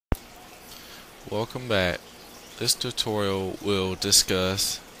Welcome back. This tutorial will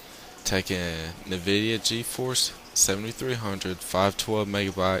discuss taking an NVIDIA GeForce 7300 512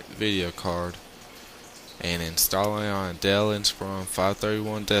 megabyte video card and installing it on a Dell Inspiron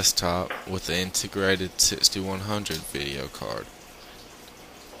 531 desktop with the integrated 6100 video card.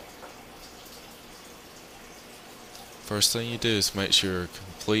 First thing you do is make sure your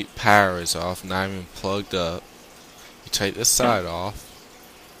complete power is off, not even plugged up. You take the side off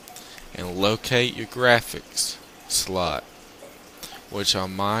and locate your graphics slot, which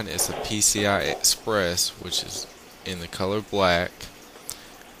on mine is a PCI-Express, which is in the color black.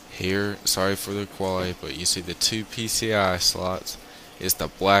 Here, sorry for the quality, but you see the two PCI slots is the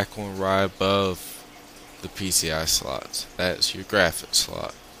black one right above the PCI slots. That's your graphics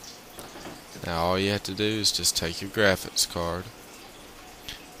slot. Now all you have to do is just take your graphics card,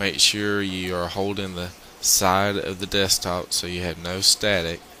 make sure you are holding the side of the desktop so you have no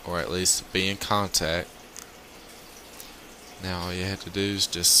static, or at least be in contact. Now all you have to do is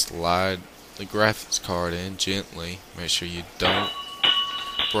just slide the graphics card in gently. Make sure you don't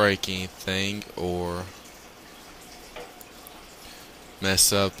break anything or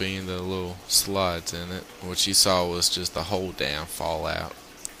mess up any of the little slides in it. What you saw was just the hold down fall out,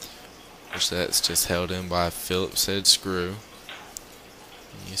 which that's just held in by a Phillips head screw.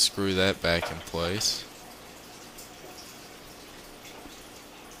 You screw that back in place.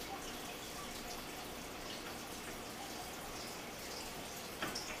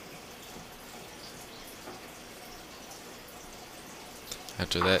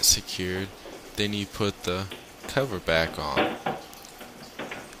 After that's secured, then you put the cover back on.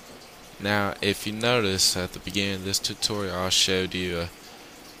 Now, if you notice at the beginning of this tutorial, I showed you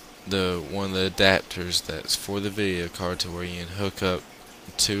one of the adapters that's for the video card to where you can hook up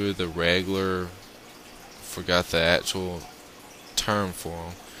two of the regular, forgot the actual term for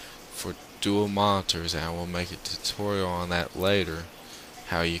them, for dual monitors, and I will make a tutorial on that later,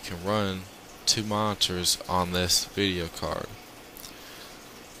 how you can run two monitors on this video card.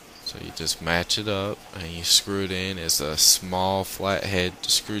 So you just match it up and you screw it in. It's a small flathead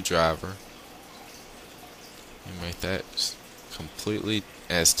screwdriver. You make that completely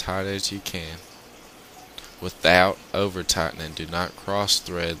as tight as you can without over tightening. Do not cross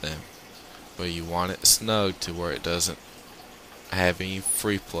thread them, but you want it snug to where it doesn't have any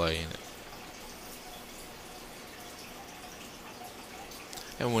free play in it.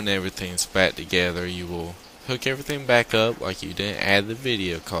 And when everything's back together, you will hook everything back up like you didn't add the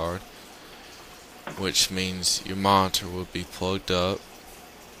video card, which means your monitor will be plugged up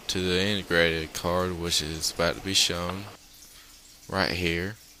to the integrated card, which is about to be shown right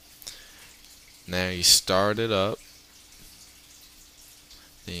here. Now you start it up,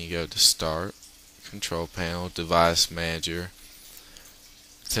 then you go to Start, Control Panel, Device Manager.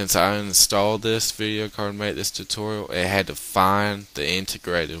 Since I installed this video card to make this tutorial, it had to find the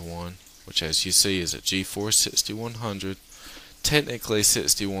integrated one, which as you see is a GeForce 6100, technically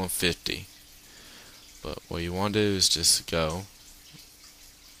 6150. But what you want to do is just go,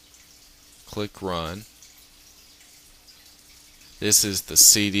 click Run. This is the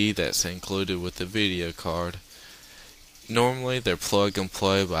CD that's included with the video card. Normally they're plug and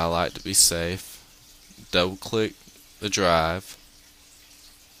play, but I like to be safe. Double click the drive.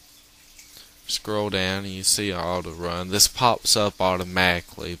 Scroll down and you see auto run. This pops up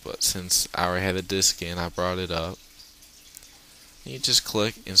automatically, but since I already had the disk in, I brought it up. You just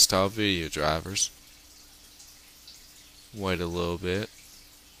click Install Video Drivers. Wait a little bit.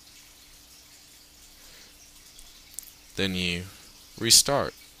 Then you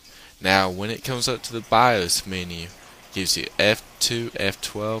restart. Now when it comes up to the BIOS menu, it gives you F2,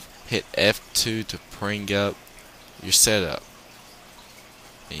 F12, hit F2 to bring up your setup.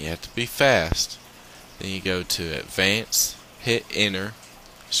 And you have to be fast. Then you go to Advanced, hit Enter,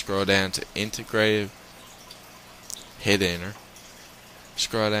 scroll down to Integrated, hit Enter,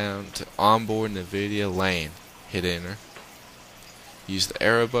 scroll down to Onboard NVIDIA LAN, hit Enter, use the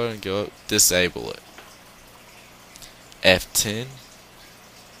arrow button, go up, disable it, F10,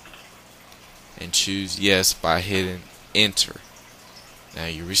 and choose Yes by hitting Enter. Now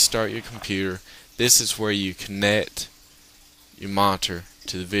you restart your computer. This is where you connect your monitor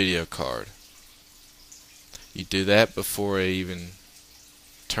to the video card. You do that before it even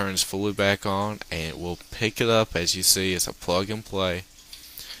turns fully back on, and it will pick it up. As you see, it's a plug and play.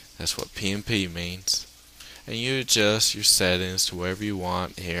 That's what PNP means. And you adjust your settings to whatever you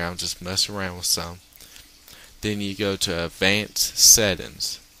want. Here I'm just messing around with some. Then you go to Advanced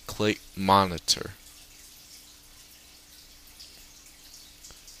Settings, click Monitor.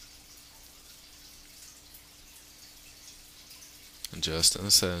 Adjusting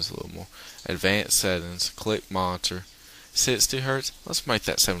the settings a little more. Advanced settings, click monitor. 60 Hertz, let's make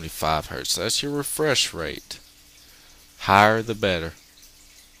that 75 Hertz. That's your refresh rate. Higher the better.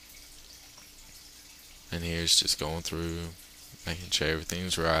 And here's just going through, making sure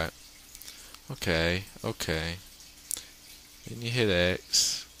everything's right. Okay, okay. Then you hit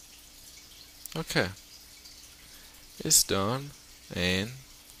X. Okay. It's done. And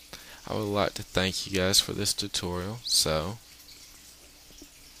I would like to thank you guys for this tutorial. So,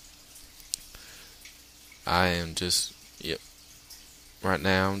 I am just, right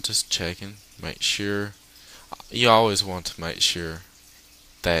now I'm just checking, make sure. You always want to make sure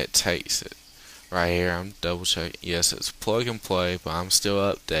that it takes it. Right here I'm double checking. Yes, it's plug and play, but I'm still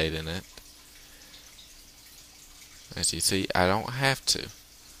updating it. As you see, I don't have to.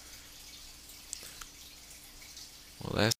 Well, that's